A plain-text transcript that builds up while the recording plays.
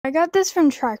I got this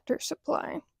from Tractor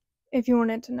Supply, if you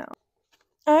wanted to know.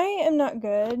 I am not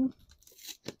good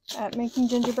at making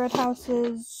gingerbread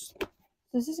houses.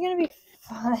 This is gonna be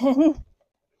fun.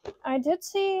 I did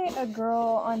see a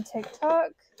girl on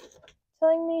TikTok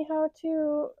telling me how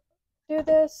to do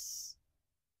this,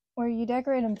 where you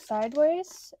decorate them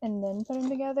sideways and then put them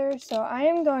together, so I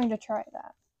am going to try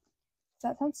that.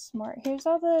 That sounds smart. Here's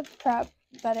all the prep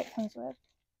that it comes with.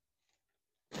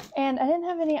 And I didn't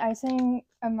have any icing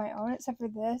of my own except for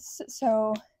this,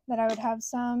 so that I would have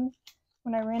some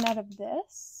when I ran out of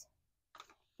this.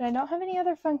 But I don't have any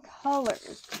other fun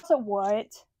colors. So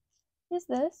what is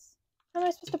this? How am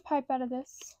I supposed to pipe out of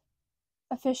this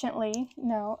efficiently?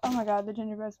 No. Oh my god, the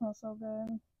gingerbread smells so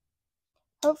good.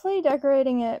 Hopefully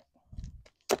decorating it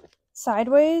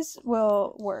sideways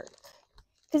will work,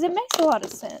 because it makes a lot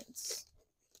of sense.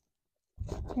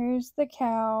 Here's the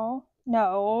cow.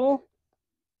 No.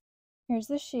 Here's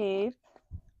the sheep.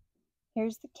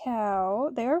 Here's the cow.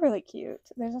 They are really cute.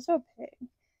 There's also a pig.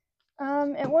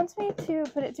 It wants me to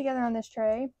put it together on this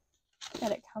tray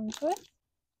that it comes with,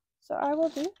 so I will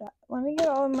do that. Let me get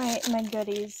all of my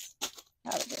goodies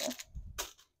out of here.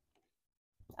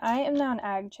 I am now an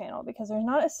ag channel because there's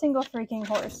not a single freaking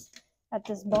horse at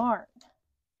this barn.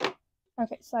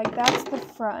 Okay, so like that's the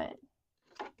front.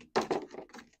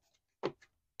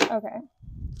 Okay.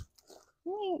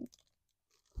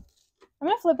 I'm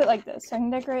gonna flip it like this so I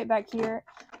can decorate back here.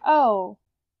 Oh.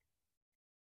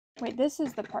 Wait, this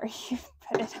is the part you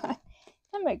put it on.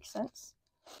 That makes sense.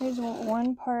 Here's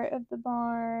one part of the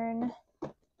barn.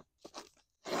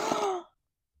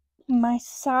 My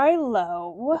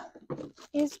silo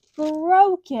is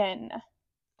broken.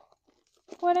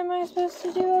 What am I supposed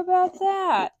to do about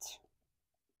that?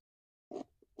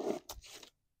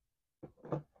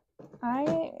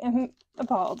 I am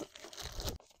appalled.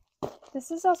 This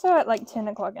is also at like 10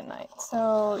 o'clock at night,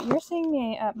 so you're seeing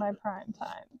me at my prime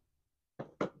time.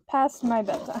 Past my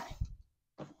bedtime.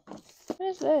 What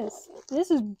is this?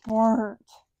 This is burnt.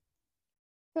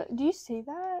 Do you see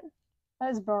that?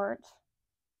 That is burnt.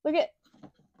 Look at...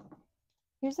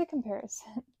 Here's the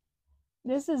comparison.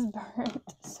 This is burnt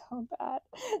so bad.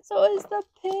 So is the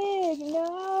pig.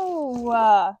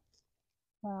 No!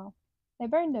 Wow. They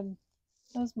burned him.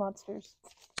 Those monsters.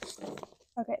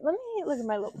 Okay, let me look at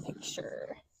my little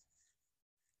picture.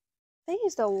 They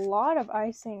used a lot of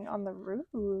icing on the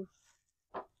roof.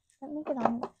 Let me get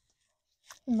on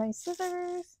my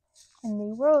scissors and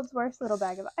the world's worst little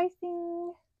bag of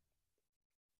icing.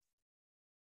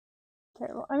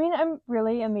 Terrible. I mean, I'm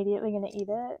really immediately going to eat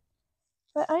it,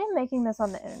 but I am making this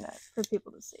on the internet for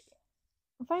people to see.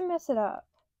 If I mess it up,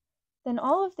 then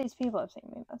all of these people have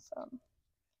seen me mess up.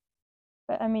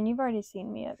 But I mean, you've already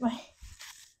seen me at my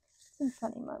some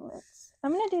funny moments.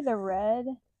 I'm going to do the red,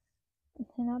 and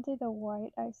then I'll do the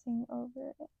white icing over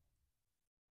it.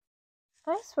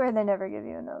 I swear they never give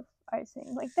you enough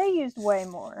icing. Like, they used way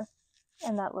more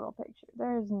in that little picture.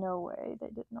 There is no way they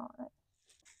did not.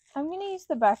 I'm going to use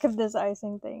the back of this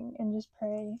icing thing and just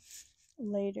pray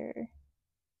later.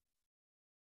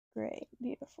 Great,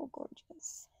 beautiful,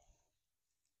 gorgeous.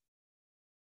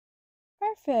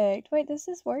 Perfect. Wait, this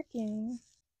is working.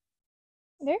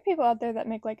 There are people out there that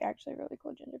make like actually really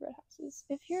cool gingerbread houses.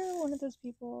 If you're one of those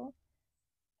people,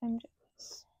 I'm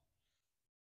jealous.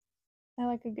 I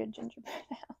like a good gingerbread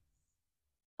house.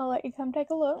 I'll let you come take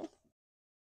a look.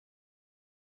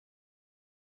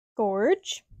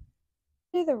 Gorge.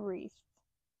 Do the wreath,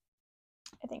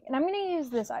 I think. And I'm going to use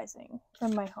this icing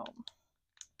from my home.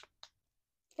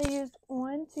 They used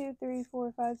 1, 2, 3,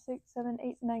 4, 5, 6, 7,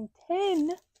 8, 9, 10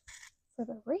 for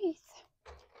the wreath.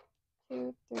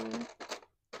 2, 3,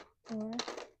 4,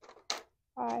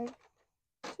 5,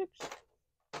 6,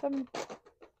 7,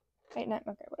 8, 9.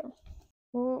 Okay, whatever.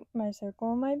 Oh, my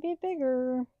circle might be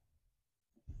bigger.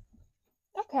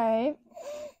 Okay.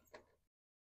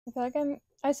 I feel like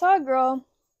I saw a girl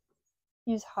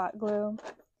use hot glue,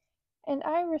 and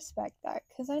I respect that,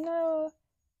 because I know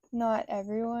not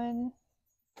everyone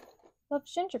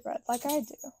loves gingerbread like I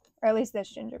do, or at least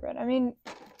this gingerbread. I mean,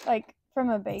 like,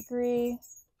 from a bakery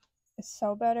is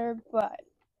so better, but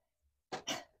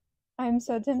I'm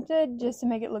so tempted just to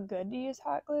make it look good to use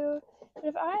hot glue. But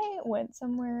if I went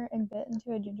somewhere and bit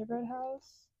into a gingerbread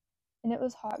house and it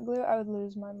was hot glue, I would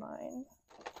lose my mind.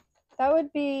 That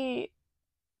would be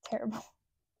terrible.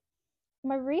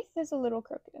 My wreath is a little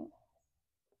crooked.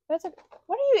 That's okay.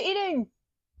 What are you eating?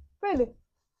 Really?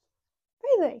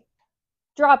 Really?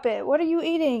 Drop it. What are you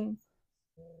eating?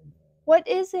 What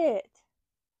is it?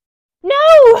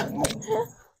 No!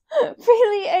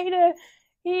 Really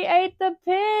he ate the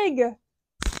pig.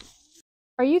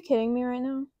 Are you kidding me right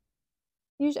now?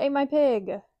 You just ate my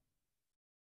pig.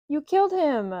 You killed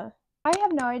him! I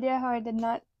have no idea how I did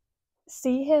not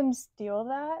see him steal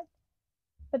that,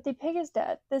 but the pig is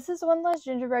dead. This is one less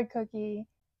gingerbread cookie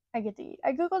I get to eat.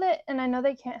 I googled it, and I know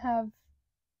they can't have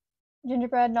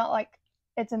gingerbread, not like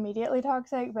it's immediately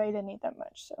toxic, but he didn't eat that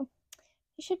much, so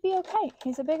he should be okay.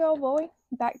 He's a big old boy.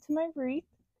 Back to my wreath.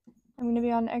 I'm going to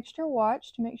be on extra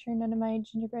watch to make sure none of my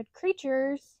gingerbread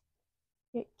creatures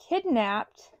get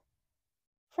kidnapped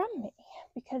from me,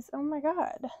 because oh my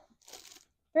god,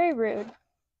 very rude.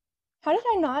 How did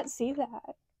I not see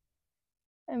that?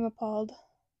 I'm appalled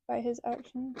by his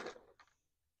actions.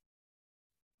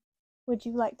 Would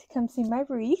you like to come see my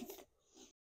wreath?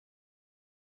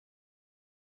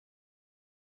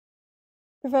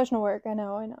 Professional work, I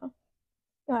know. You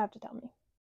don't have to tell me.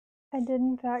 I did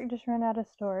in fact just run out of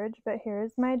storage, but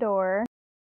here's my door.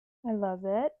 I love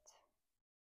it.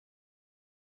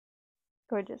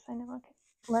 Gorgeous, I know. Okay.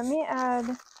 Let me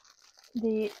add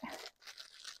the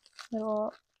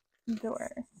little door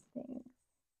thing.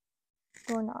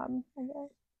 Doorknob, I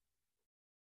guess.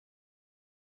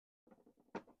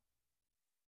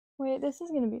 Wait, this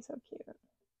is gonna be so cute.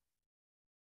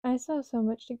 I still have so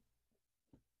much to...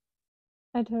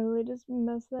 I totally just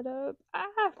messed that up.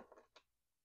 Ah!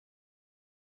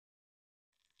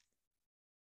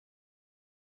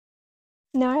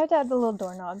 Now I have to add the little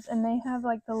doorknobs, and they have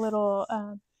like the little,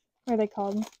 what are they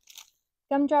called?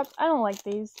 Gumdrops. I don't like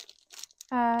these.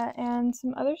 And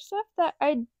some other stuff that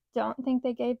I don't think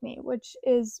they gave me, which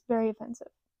is very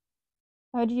offensive.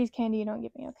 I would use candy you don't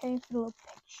give me, okay? For the little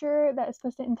picture that is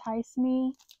supposed to entice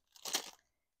me.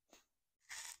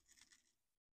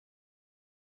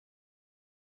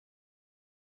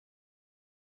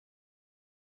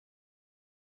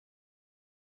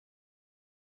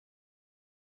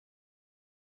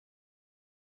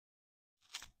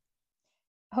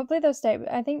 Hopefully those stay.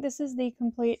 I think this is the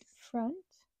complete front.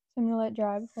 So I'm going to let it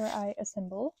dry before I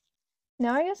assemble.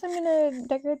 Now I guess I'm going to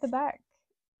decorate the back,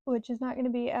 which is not going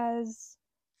to be as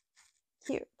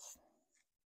cute.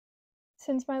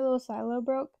 Since my little silo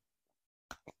broke,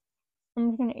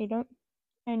 I'm just going to eat it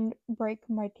and break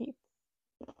my teeth.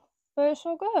 But it's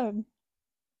so good.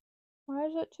 Why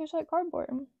does it taste like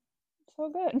cardboard? It's so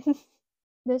good.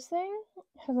 This thing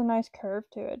has a nice curve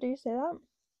to it. Do you see that?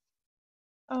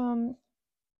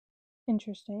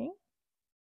 Interesting.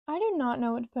 I do not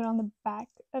know what to put on the back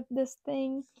of this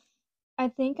thing. I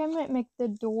think I might make the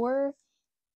door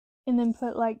and then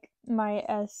put like my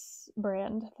S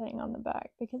brand thing on the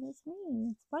back because it's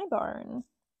me. It's my barn.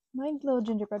 My little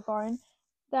gingerbread barn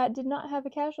that did not have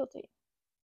a casualty.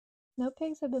 No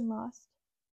pigs have been lost.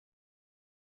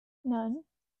 None.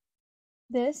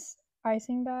 This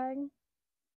icing bag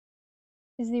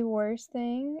is the worst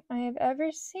thing I have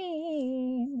ever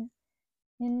seen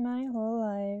in my whole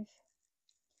life.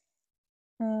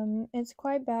 It's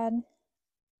quite bad.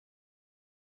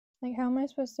 Like, how am I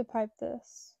supposed to pipe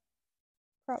this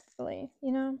properly,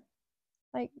 you know?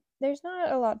 Like, there's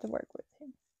not a lot to work with here.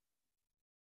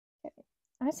 Okay.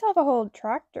 I still have a whole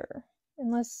tractor,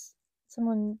 unless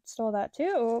someone stole that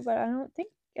too, but I don't think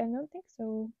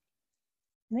so.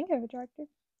 I think I have a tractor.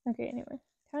 Okay, anyway.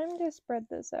 Time to spread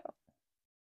this out.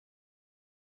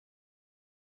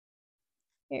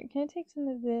 Here, can I take some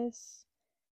of this?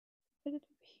 Put it up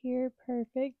here.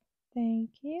 Perfect.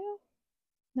 Thank you.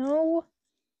 No.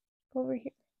 Go over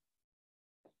here.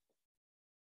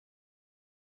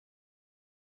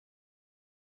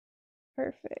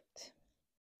 Perfect.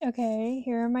 Okay,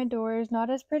 here are my doors.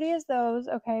 Not as pretty as those,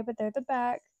 okay, but they're the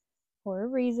back for a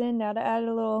reason. Now to add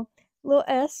a little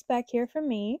S back here for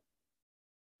me.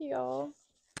 Y'all,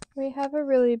 we have a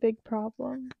really big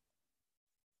problem.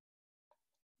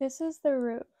 This is the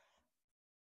roof.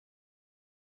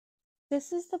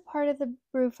 This is the part of the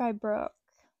roof I broke.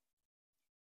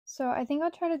 So I think I'll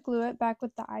try to glue it back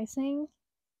with the icing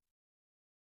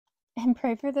and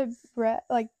pray for the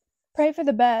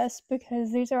best,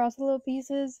 because these are also little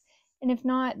pieces, and if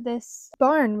not, this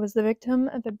barn was the victim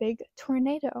of a big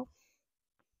tornado,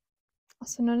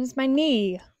 also known as my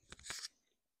knee.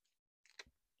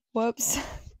 Whoops.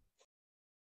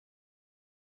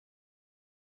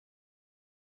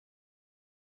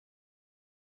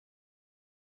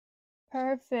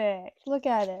 Perfect. Look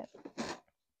at it.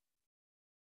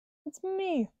 It's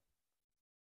me.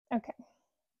 Okay.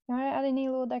 Now I add any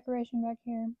little decoration back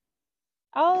here.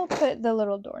 I'll put the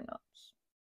little doorknobs.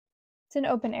 It's an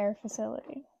open air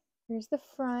facility. Here's the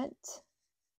front.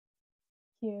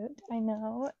 Cute, I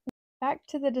know. Back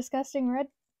to the disgusting red.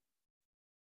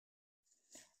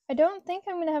 I don't think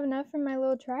I'm gonna have enough for my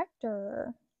little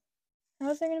tractor.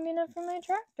 How's there gonna be enough for my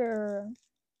tractor?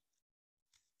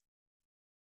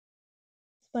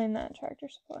 Explain that, Tractor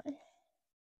Supply.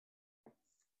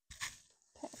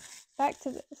 back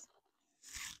to this.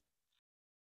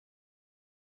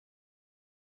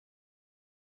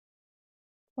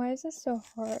 Why is this so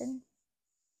hard?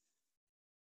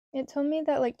 It told me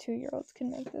that like 2-year-olds can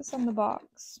make this on the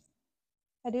box.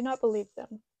 I do not believe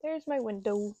them. There's my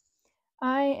window.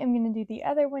 I am gonna do the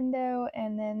other window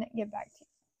and then get back to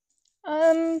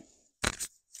you.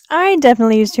 I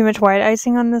definitely used too much white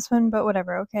icing on this one, but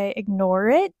whatever, okay? Ignore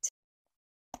it.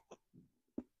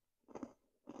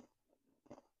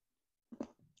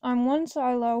 On one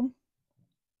silo,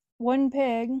 one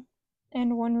pig,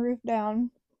 and one roof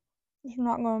down. It's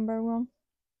not going very well.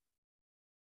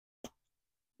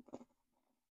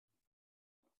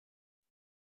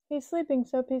 He's sleeping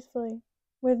so peacefully,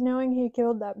 with knowing he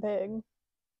killed that pig.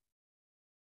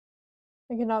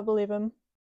 I cannot believe him.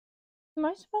 Am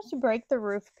I supposed to break the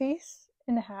roof piece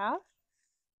in half?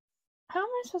 How am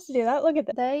I supposed to do that? Look at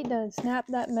that. They done snap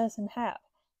that mess in half.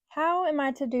 How am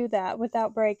I to do that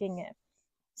without breaking it?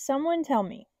 Someone tell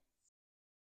me.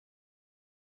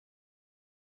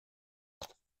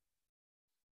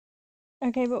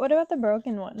 Okay, but what about the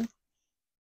broken one?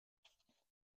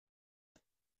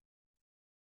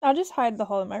 I'll just hide the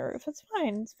hole in my roof. It's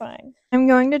fine. It's fine. I'm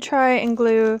going to try and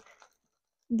glue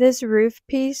this roof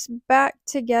piece back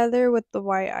together with the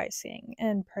white icing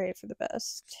and pray for the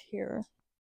best here.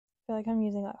 I feel like I'm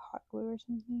using like hot glue or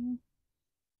something.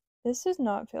 This does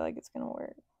not feel like it's gonna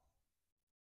work.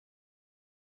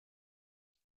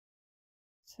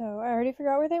 So I already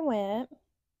forgot where they went.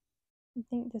 I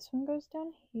think this one goes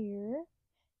down here.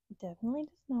 It definitely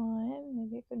does not.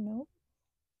 Maybe it could, nope.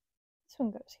 This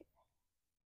one goes here.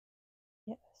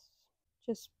 Yes.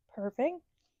 Just perfect.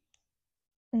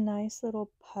 A nice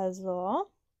little puzzle.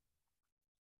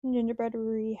 Gingerbread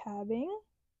rehabbing.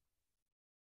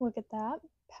 Look at that.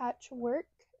 Patchwork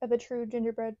of a true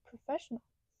gingerbread professional.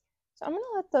 So I'm going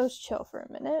to let those chill for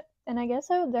a minute. And I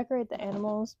guess I will decorate the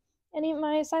animals and eat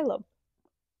my silo.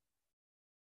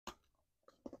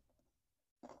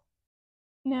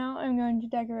 Now I'm going to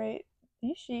decorate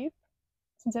these sheep,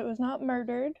 since it was not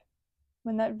murdered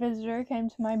when that visitor came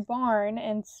to my barn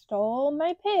and stole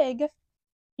my pig.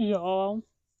 Y'all.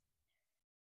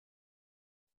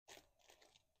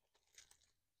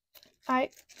 I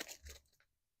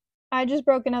just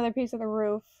broke another piece of the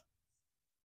roof.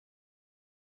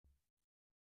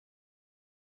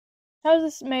 How is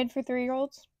this made for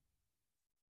 3-year-olds?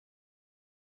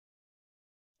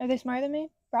 Are they smarter than me?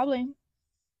 Probably.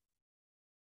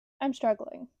 I'm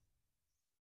struggling.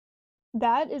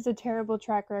 That is a terrible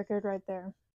track record right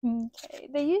there. Okay,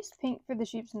 they used pink for the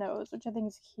sheep's nose, which I think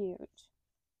is cute.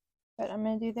 But I'm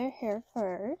going to do their hair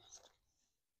first.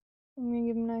 I'm going to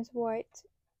give them a nice white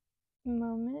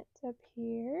moment up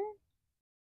here.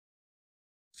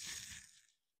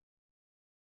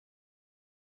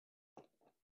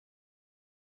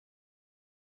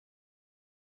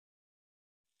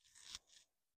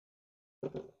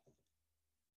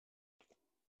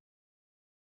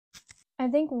 I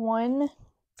think one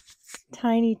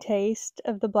tiny taste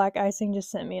of the black icing just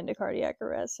sent me into cardiac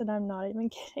arrest, and I'm not even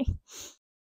kidding.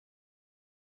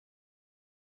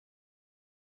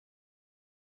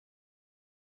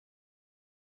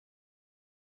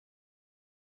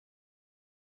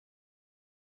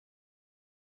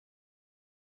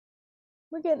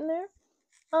 We're getting there.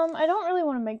 I don't really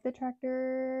want to make the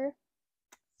tractor,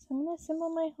 so I'm gonna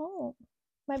assemble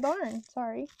my barn,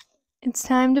 sorry. It's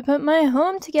time to put my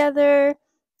home together.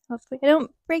 Hopefully I don't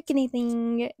break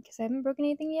anything, because I haven't broken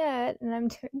anything yet, and I'm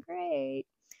doing great.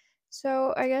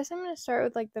 So I guess I'm gonna start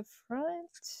with like the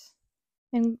front,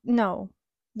 and no,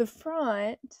 the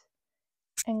front,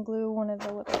 and glue one of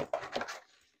the little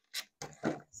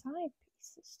side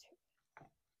pieces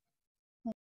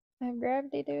to it. Have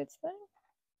gravity do its thing.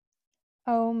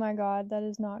 Oh my god, that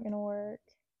is not gonna work.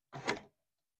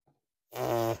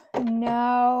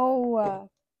 No.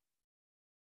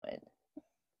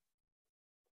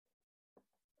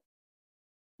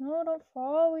 No, don't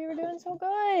fall. We were doing so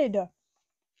good.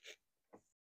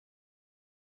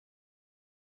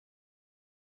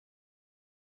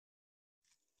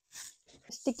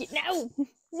 Stick it. No.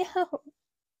 No.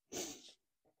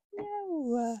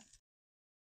 No.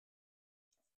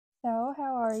 So,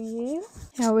 how are you?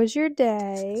 How was your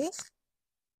day?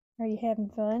 Are you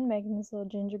having fun making this little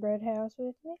gingerbread house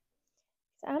with me?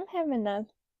 I'm having an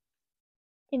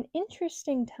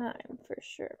interesting time for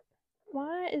sure.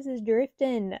 Why is this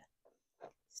drifting?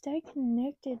 Stay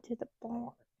connected to the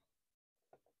barn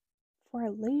before I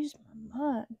lose my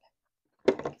mind.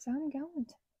 Because I'm going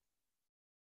to.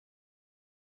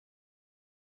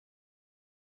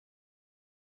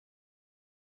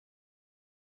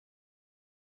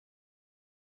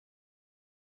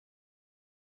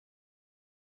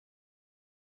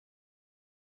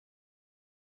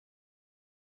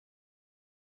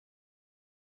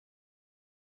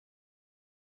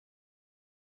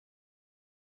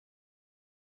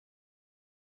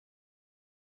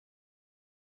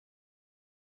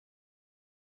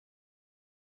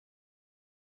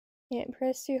 Can't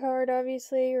press too hard,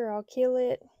 obviously, or I'll kill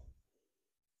it.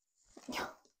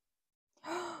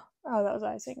 Oh, that was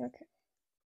icing. Okay.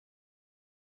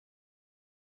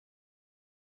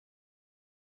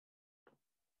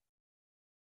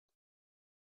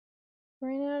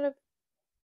 Ran out of.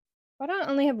 Why do I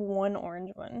only have one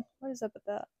orange one? What is up with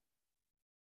that?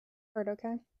 Heard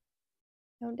okay?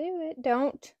 Don't do it.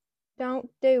 Don't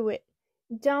do it.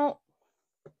 Don't.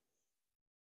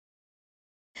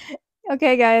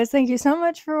 Okay, guys, thank you so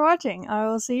much for watching. I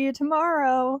will see you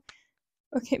tomorrow.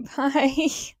 Okay, bye.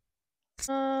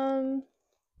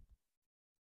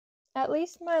 At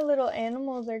least my little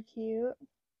animals are cute.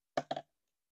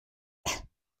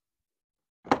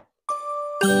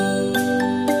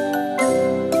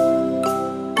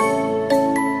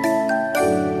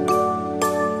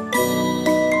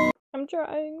 I'm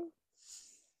trying.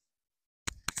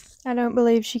 I don't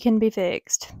believe she can be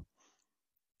fixed.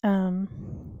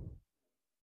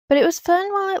 But it was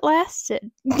fun while it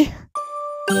lasted.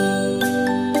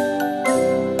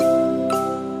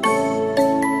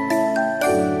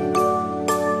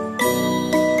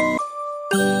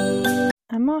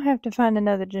 I'm gonna have to find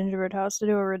another gingerbread house to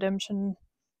do a redemption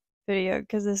video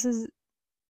because this is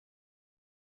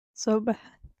so bad.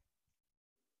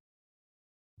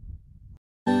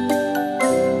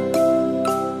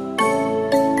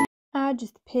 I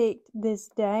just picked this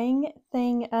dang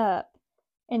thing up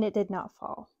and it did not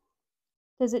fall.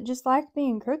 Does it just like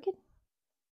being crooked?